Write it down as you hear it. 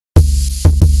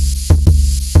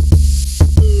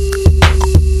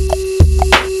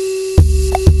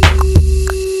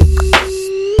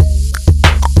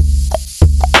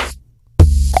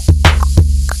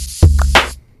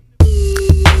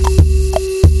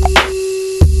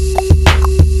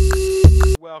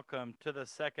welcome to the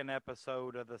second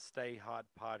episode of the Stay Hot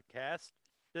podcast.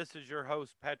 This is your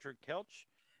host, Patrick Kelch,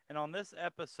 and on this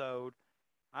episode,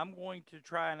 I'm going to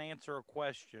try and answer a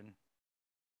question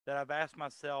that I've asked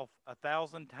myself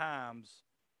 1,000 times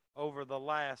over the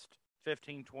last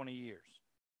 15, 20 years.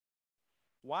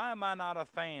 Why am I not a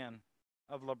fan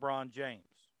of LeBron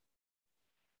James?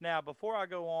 Now, before I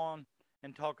go on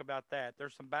and talk about that,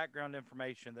 there's some background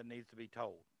information that needs to be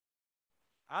told.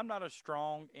 I'm not a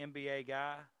strong NBA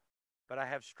guy, but I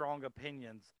have strong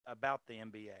opinions about the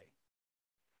NBA.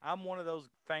 I'm one of those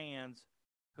fans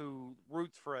who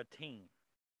roots for a team.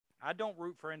 I don't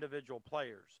root for individual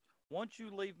players. Once you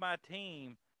leave my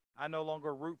team, I no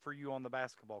longer root for you on the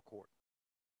basketball court.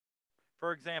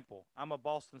 For example, I'm a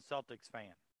Boston Celtics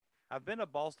fan. I've been a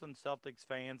Boston Celtics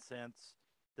fan since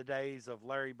the days of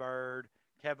Larry Bird,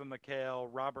 Kevin McHale,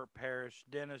 Robert Parrish,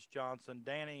 Dennis Johnson,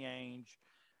 Danny Ainge,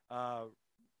 uh,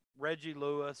 Reggie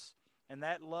Lewis, and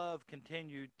that love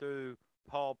continued through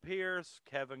Paul Pierce,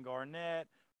 Kevin Garnett,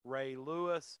 Ray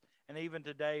Lewis, and even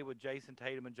today with Jason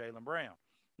Tatum and Jaylen Brown.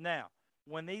 Now,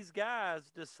 when these guys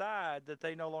decide that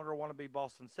they no longer want to be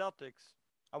Boston Celtics,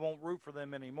 I won't root for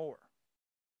them anymore.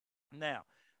 Now,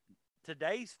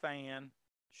 today's fan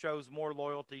shows more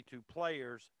loyalty to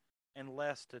players and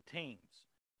less to teams.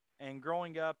 And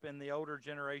growing up in the older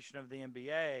generation of the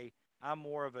NBA, I'm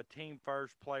more of a team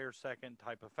first, player second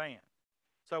type of fan.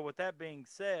 So, with that being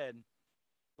said,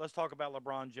 let's talk about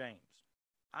LeBron James.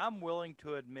 I'm willing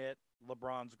to admit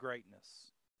LeBron's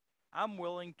greatness. I'm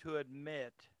willing to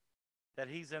admit that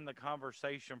he's in the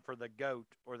conversation for the GOAT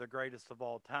or the greatest of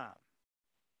all time.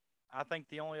 I think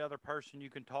the only other person you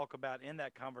can talk about in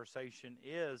that conversation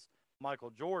is Michael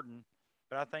Jordan,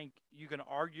 but I think you can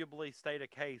arguably state a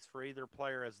case for either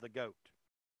player as the GOAT.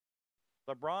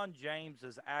 LeBron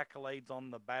James's accolades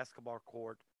on the basketball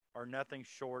court are nothing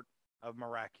short of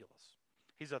miraculous.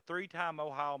 He's a three-time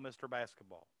Ohio Mr.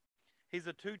 Basketball. He's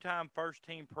a two-time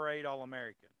first-team parade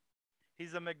All-American.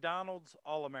 He's a McDonald's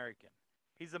All-American.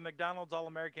 He's a McDonald's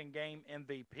All-American Game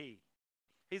MVP.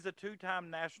 He's a two-time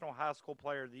National High School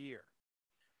Player of the Year.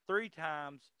 Three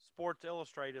times Sports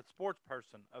Illustrated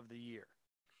Sportsperson of the Year.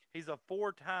 He's a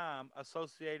four-time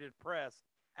Associated Press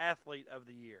Athlete of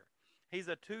the Year. He's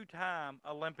a two-time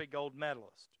Olympic gold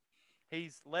medalist.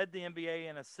 He's led the NBA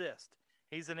in assists.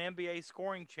 He's an NBA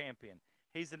scoring champion.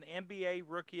 He's an NBA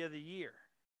Rookie of the Year.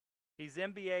 He's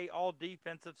NBA All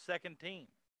Defensive Second Team.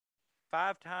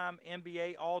 Five-time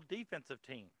NBA All Defensive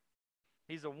Team.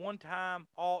 He's a one-time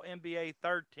All NBA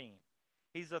Third Team.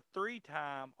 He's a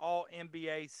three-time All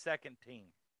NBA Second Team.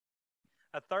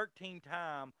 A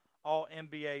 13-time All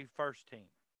NBA First Team.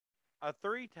 A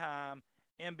three-time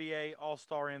NBA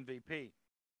All-Star MVP.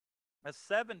 A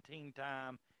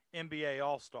 17-time NBA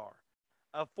All-Star.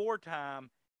 A four-time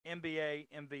NBA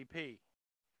MVP.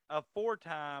 A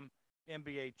four-time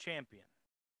NBA champion.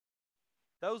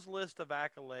 Those lists of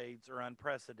accolades are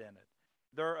unprecedented.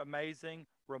 They're amazing,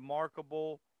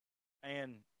 remarkable,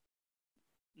 and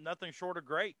nothing short of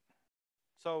great.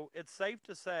 So it's safe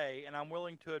to say, and I'm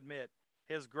willing to admit,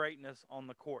 his greatness on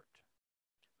the court.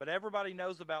 But everybody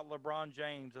knows about LeBron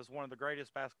James as one of the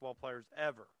greatest basketball players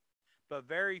ever. But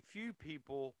very few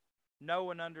people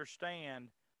know and understand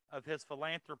of his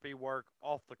philanthropy work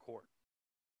off the court.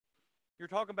 You're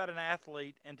talking about an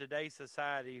athlete in today's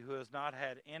society who has not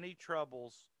had any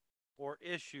troubles or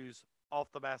issues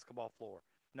off the basketball floor.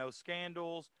 No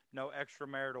scandals, no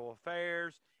extramarital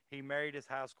affairs. He married his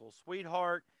high school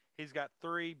sweetheart. He's got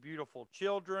three beautiful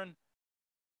children.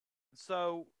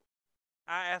 So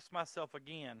I ask myself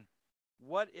again,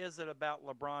 what is it about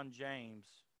LeBron James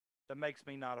that makes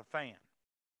me not a fan?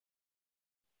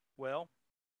 Well,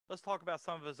 let's talk about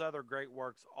some of his other great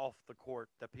works off the court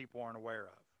that people aren't aware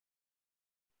of.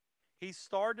 He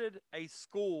started a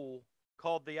school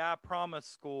called the I Promise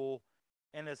School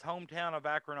in his hometown of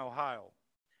Akron, Ohio.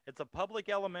 It's a public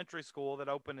elementary school that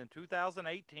opened in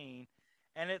 2018,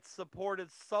 and it's supported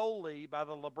solely by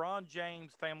the LeBron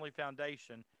James Family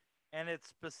Foundation, and it's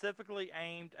specifically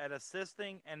aimed at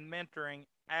assisting and mentoring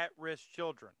at-risk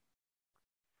children.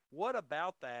 What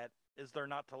about that is there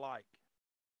not to like?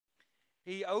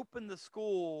 He opened the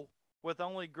school with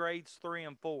only grades 3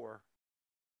 and 4,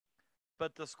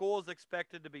 but the school is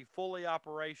expected to be fully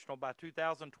operational by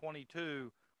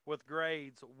 2022 with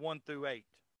grades 1 through 8.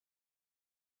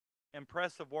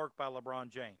 Impressive work by LeBron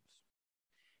James.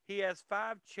 He has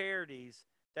 5 charities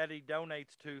that he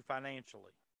donates to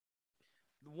financially.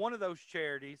 One of those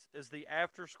charities is the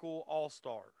After School All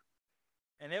Star,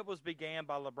 and it was began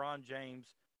by LeBron James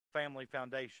Family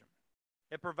Foundation.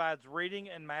 It provides reading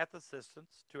and math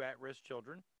assistance to at-risk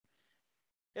children.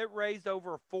 It raised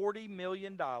over $40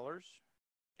 million.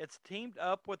 It's teamed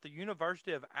up with the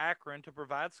University of Akron to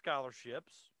provide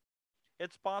scholarships.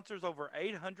 It sponsors over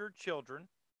 800 children.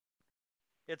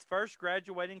 Its first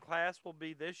graduating class will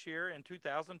be this year in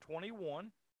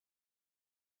 2021,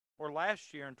 or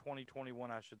last year in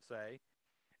 2021, I should say.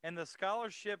 And the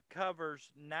scholarship covers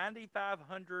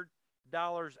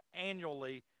 $9,500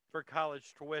 annually for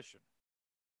college tuition.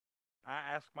 I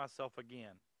ask myself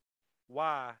again,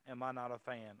 why am I not a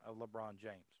fan of LeBron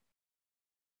James?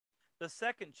 The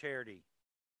second charity,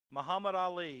 Muhammad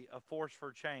Ali, A Force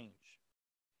for Change.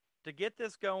 To get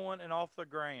this going and off the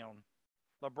ground,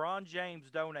 LeBron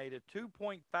James donated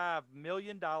 $2.5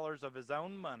 million of his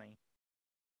own money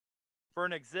for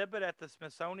an exhibit at the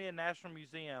Smithsonian National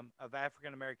Museum of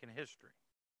African American History.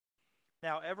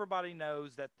 Now, everybody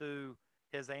knows that through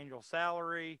his annual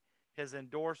salary, his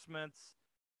endorsements,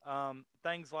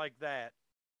 things like that,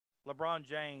 LeBron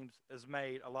James has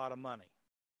made a lot of money.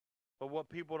 But what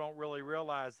people don't really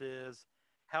realize is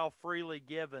how freely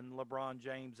given LeBron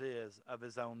James is of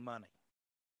his own money.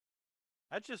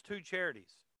 That's just two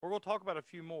charities. We're going to talk about a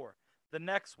few more. The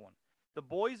next one, the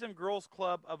Boys and Girls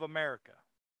Club of America.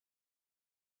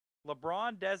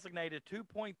 LeBron designated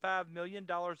 $2.5 million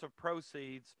of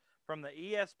proceeds from the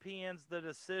ESPN's The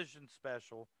Decision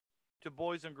special to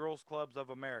Boys and Girls Clubs of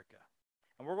America.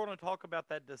 And we're going to talk about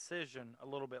that decision a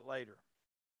little bit later.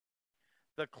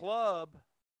 The club,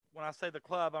 when I say the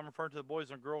club, I'm referring to the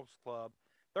Boys and Girls Club.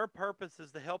 Their purpose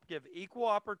is to help give equal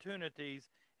opportunities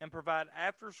and provide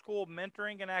after-school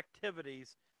mentoring and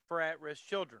activities for at-risk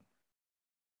children.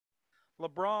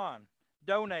 LeBron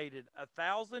donated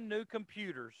 1,000 new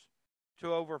computers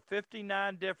to over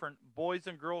 59 different Boys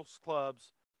and Girls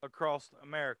Clubs across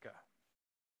America.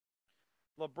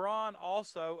 LeBron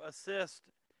also assists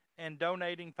in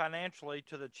donating financially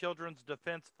to the Children's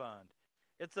Defense Fund.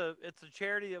 It's a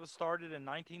charity that was started in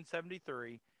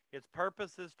 1973. Its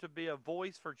purpose is to be a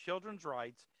voice for children's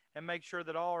rights and make sure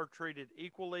that all are treated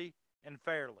equally and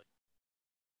fairly.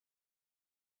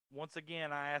 Once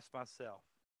again, I ask myself,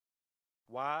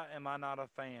 why am I not a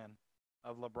fan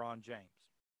of LeBron James?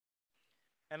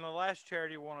 And the last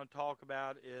charity we want to talk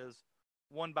about is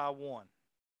One by One.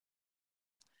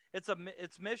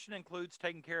 Its mission includes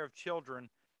taking care of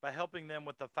children by helping them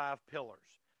with the 5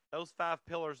 pillars. Those 5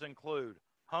 pillars include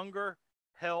hunger,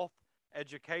 health,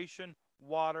 education,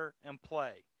 water, and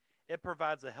play. It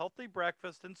provides a healthy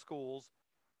breakfast in schools,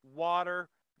 water,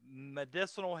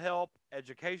 medicinal help,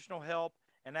 educational help,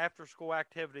 and after-school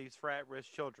activities for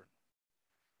at-risk children.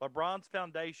 LeBron's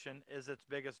foundation is its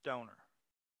biggest donor.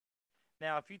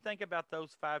 Now, if you think about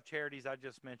those 5 charities I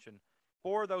just mentioned,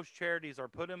 4 of those charities are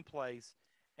put in place,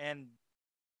 and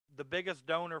the biggest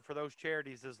donor for those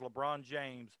charities is LeBron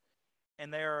James,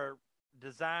 and they are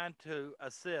designed to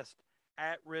assist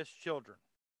at-risk children.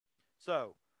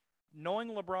 So, knowing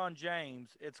LeBron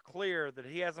James, it's clear that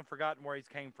he hasn't forgotten where he's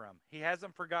came from. He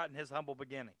hasn't forgotten his humble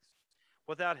beginnings.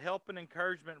 Without help and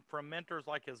encouragement from mentors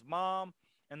like his mom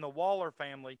and the Waller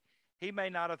family, he may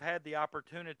not have had the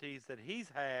opportunities that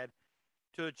he's had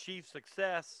to achieve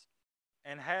success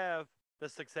and have the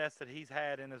success that he's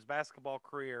had in his basketball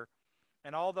career.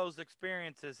 And all those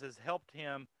experiences has helped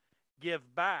him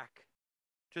give back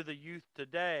to the youth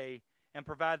today and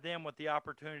provide them with the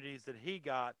opportunities that he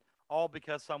got, all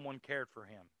because someone cared for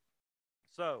him.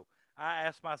 So I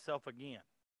ask myself again,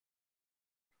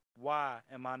 why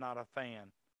am I not a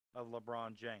fan of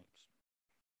LeBron James?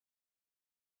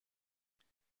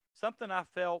 Something I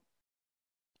felt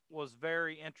was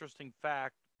very interesting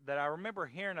fact that I remember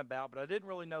hearing about, but I didn't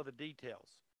really know the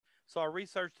details. So I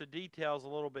researched the details a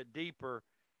little bit deeper,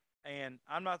 and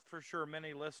I'm not for sure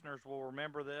many listeners will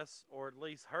remember this or at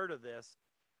least heard of this,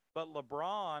 but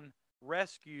LeBron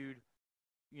rescued,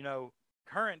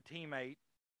 current teammate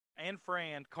and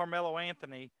friend Carmelo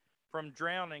Anthony from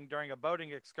drowning during a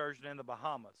boating excursion in the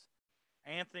Bahamas.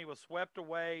 Anthony was swept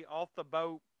away off the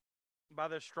boat by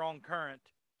this strong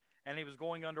current, and he was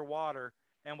going underwater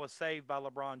and was saved by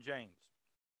LeBron James.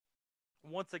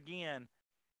 Once again,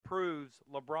 proves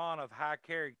LeBron of high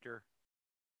character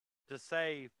to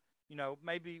save,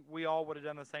 maybe we all would have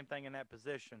done the same thing in that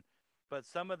position, but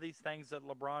some of these things that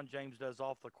LeBron James does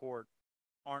off the court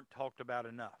aren't talked about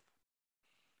enough.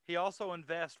 He also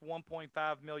invests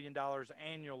 $1.5 million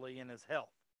annually in his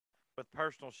health with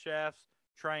personal chefs,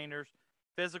 trainers,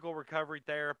 physical recovery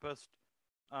therapists.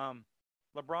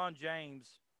 LeBron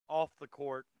James off the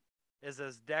court is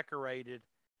as decorated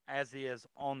as he is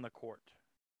on the court.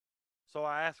 So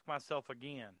I ask myself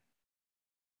again,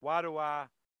 why do I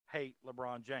hate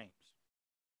LeBron James?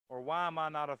 Or why am I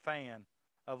not a fan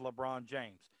of LeBron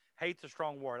James? Hate's a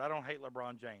strong word. I don't hate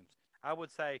LeBron James. I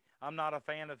would say I'm not a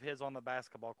fan of his on the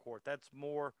basketball court. That's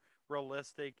more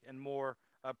realistic and more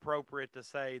appropriate to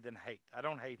say than hate. I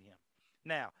don't hate him.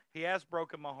 Now, he has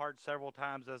broken my heart several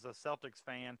times as a Celtics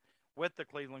fan with the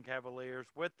Cleveland Cavaliers,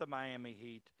 with the Miami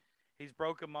Heat. He's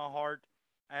broken my heart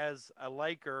as a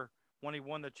Laker when he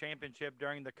won the championship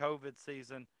during the COVID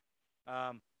season.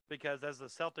 Because as a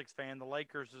Celtics fan, the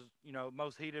Lakers is,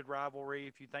 most heated rivalry.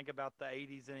 If you think about the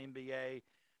 80s in NBA,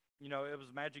 it was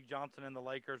Magic Johnson and the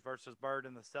Lakers versus Bird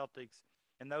and the Celtics.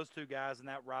 And those two guys in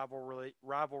that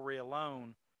rivalry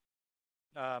alone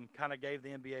kind of gave the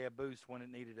NBA a boost when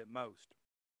it needed it most.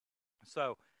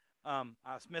 So I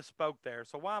misspoke there.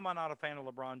 So why am I not a fan of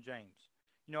LeBron James?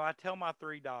 I tell my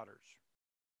three daughters,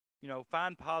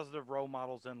 find positive role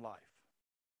models in life.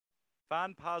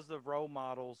 Find positive role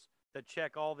models that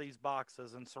check all these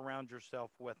boxes and surround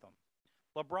yourself with them.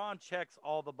 LeBron checks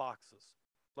all the boxes.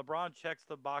 LeBron checks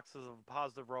the boxes of a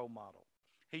positive role model.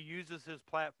 He uses his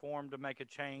platform to make a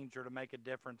change or to make a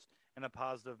difference in a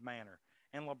positive manner.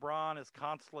 And LeBron is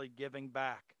constantly giving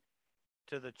back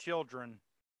to the children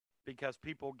because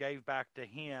people gave back to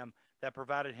him that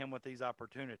provided him with these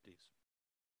opportunities.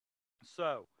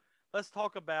 So let's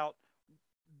talk about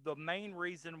the main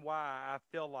reason why I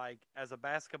feel like as a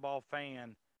basketball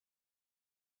fan,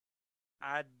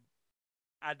 I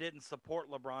didn't support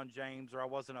LeBron James or I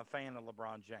wasn't a fan of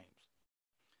LeBron James.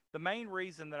 The main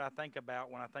reason that I think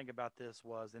about when I think about this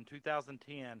was in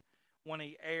 2010 when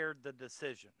he aired The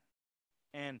Decision.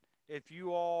 And if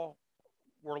you all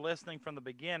were listening from the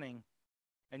beginning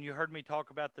and you heard me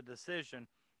talk about The Decision,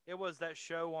 it was that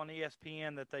show on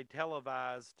ESPN that they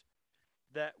televised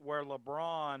that where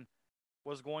LeBron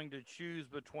was going to choose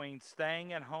between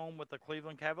staying at home with the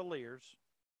Cleveland Cavaliers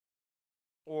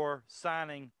or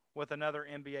signing with another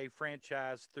NBA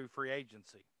franchise through free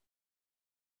agency.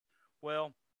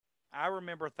 Well, I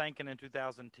remember thinking in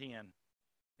 2010,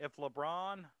 if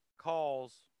LeBron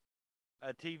calls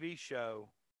a TV show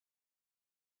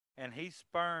and he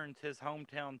spurns his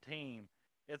hometown team,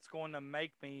 it's going to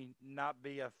make me not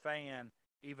be a fan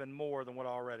even more than what I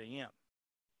already am.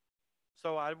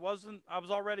 So I was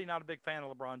already not a big fan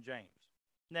of LeBron James.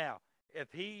 Now,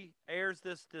 if he airs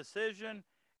this decision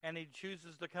and he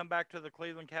chooses to come back to the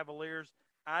Cleveland Cavaliers,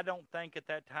 I don't think at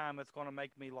that time it's going to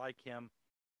make me like him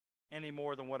any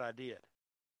more than what I did.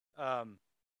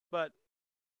 But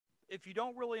if you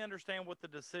don't really understand what the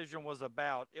decision was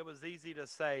about, it was easy to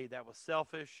say that was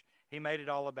selfish. He made it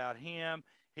all about him.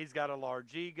 He's got a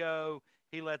large ego.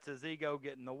 He lets his ego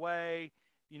get in the way.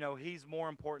 He's more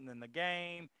important than the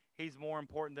game. He's more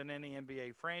important than any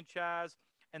NBA franchise.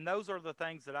 And those are the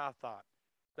things that I thought.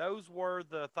 Those were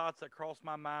the thoughts that crossed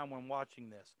my mind when watching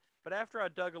this. But after I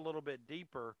dug a little bit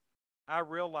deeper, I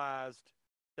realized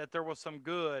that there was some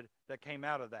good that came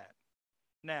out of that.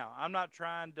 Now, I'm not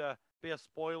trying to be a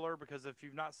spoiler because if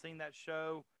you've not seen that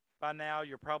show by now,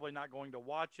 you're probably not going to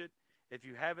watch it. If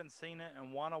you haven't seen it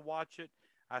and want to watch it,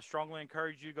 I strongly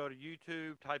encourage you to go to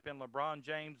YouTube, type in LeBron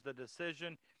James, The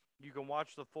Decision. You can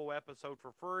watch the full episode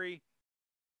for free,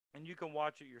 and you can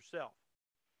watch it yourself.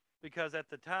 Because at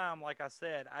the time, like I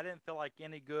said, I didn't feel like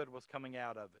any good was coming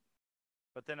out of it.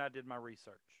 But then I did my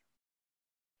research.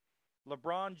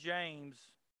 LeBron James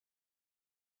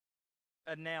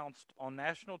announced on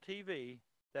national TV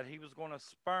that he was going to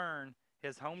spurn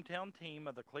his hometown team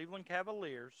of the Cleveland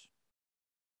Cavaliers,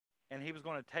 and he was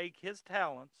going to take his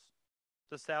talents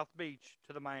to South Beach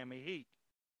to the Miami Heat.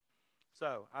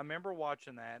 So I remember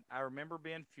watching that. I remember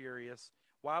being furious.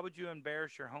 Why would you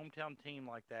embarrass your hometown team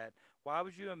like that? Why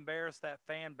would you embarrass that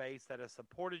fan base that has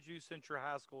supported you since your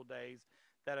high school days,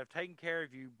 that have taken care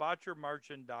of you, bought your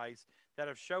merchandise, that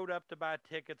have showed up to buy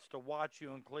tickets to watch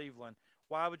you in Cleveland?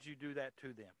 Why would you do that to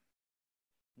them?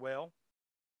 Well,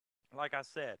 like I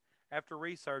said, after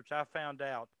research, I found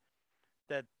out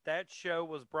that that show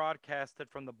was broadcasted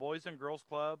from the Boys and Girls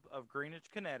Club of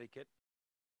Greenwich, Connecticut.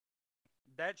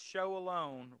 That show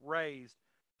alone raised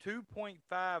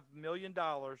 $2.5 million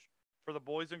for the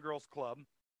Boys and Girls Club.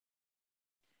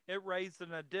 It raised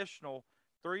an additional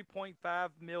 $3.5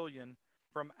 million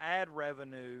from ad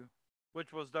revenue,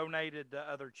 which was donated to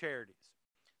other charities.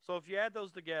 So if you add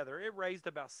those together, it raised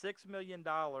about $6 million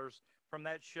from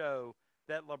that show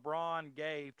that LeBron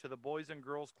gave to the Boys and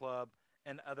Girls Club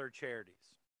and other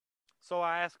charities. So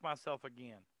I ask myself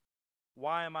again,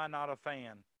 why am I not a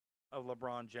fan of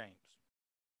LeBron James?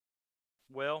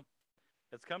 Well,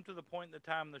 it's come to the point in the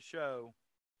time of the show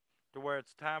to where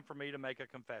it's time for me to make a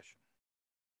confession.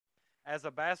 As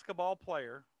a basketball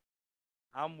player,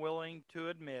 I'm willing to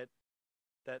admit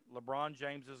that LeBron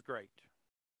James is great.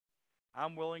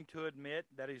 I'm willing to admit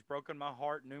that he's broken my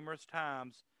heart numerous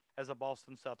times as a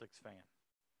Boston Celtics fan.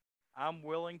 I'm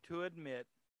willing to admit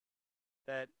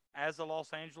that as a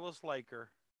Los Angeles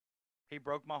Laker, he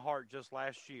broke my heart just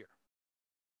last year.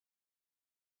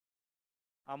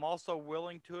 I'm also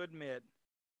willing to admit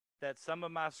that some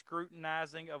of my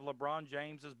scrutinizing of LeBron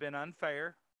James has been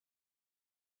unfair.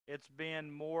 It's been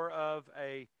more of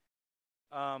a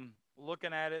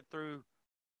looking at it through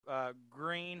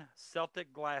green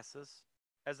Celtic glasses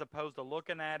as opposed to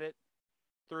looking at it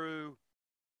through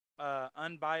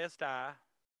unbiased eye.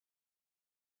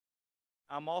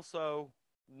 I'm also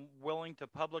willing to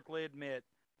publicly admit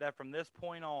that from this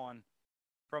point on,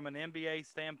 from an NBA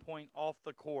standpoint off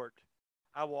the court,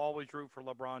 I will always root for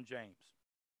LeBron James.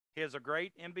 He is a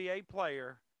great NBA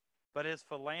player, but his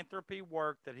philanthropy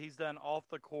work that he's done off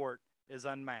the court is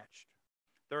unmatched.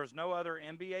 There is no other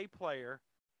NBA player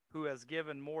who has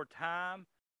given more time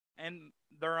and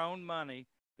their own money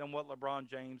than what LeBron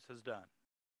James has done.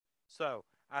 So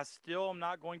I still am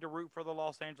not going to root for the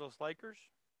Los Angeles Lakers.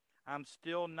 I'm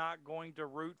still not going to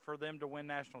root for them to win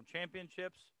national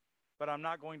championships, but I'm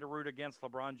not going to root against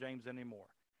LeBron James anymore.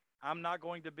 I'm not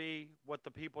going to be what the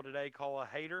people today call a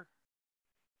hater,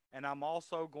 and I'm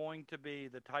also going to be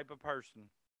the type of person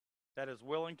that is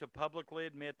willing to publicly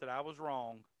admit that I was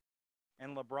wrong.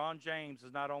 And LeBron James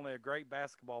is not only a great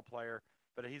basketball player,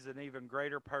 but he's an even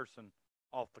greater person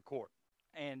off the court.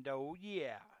 And oh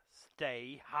yeah,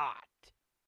 stay hot.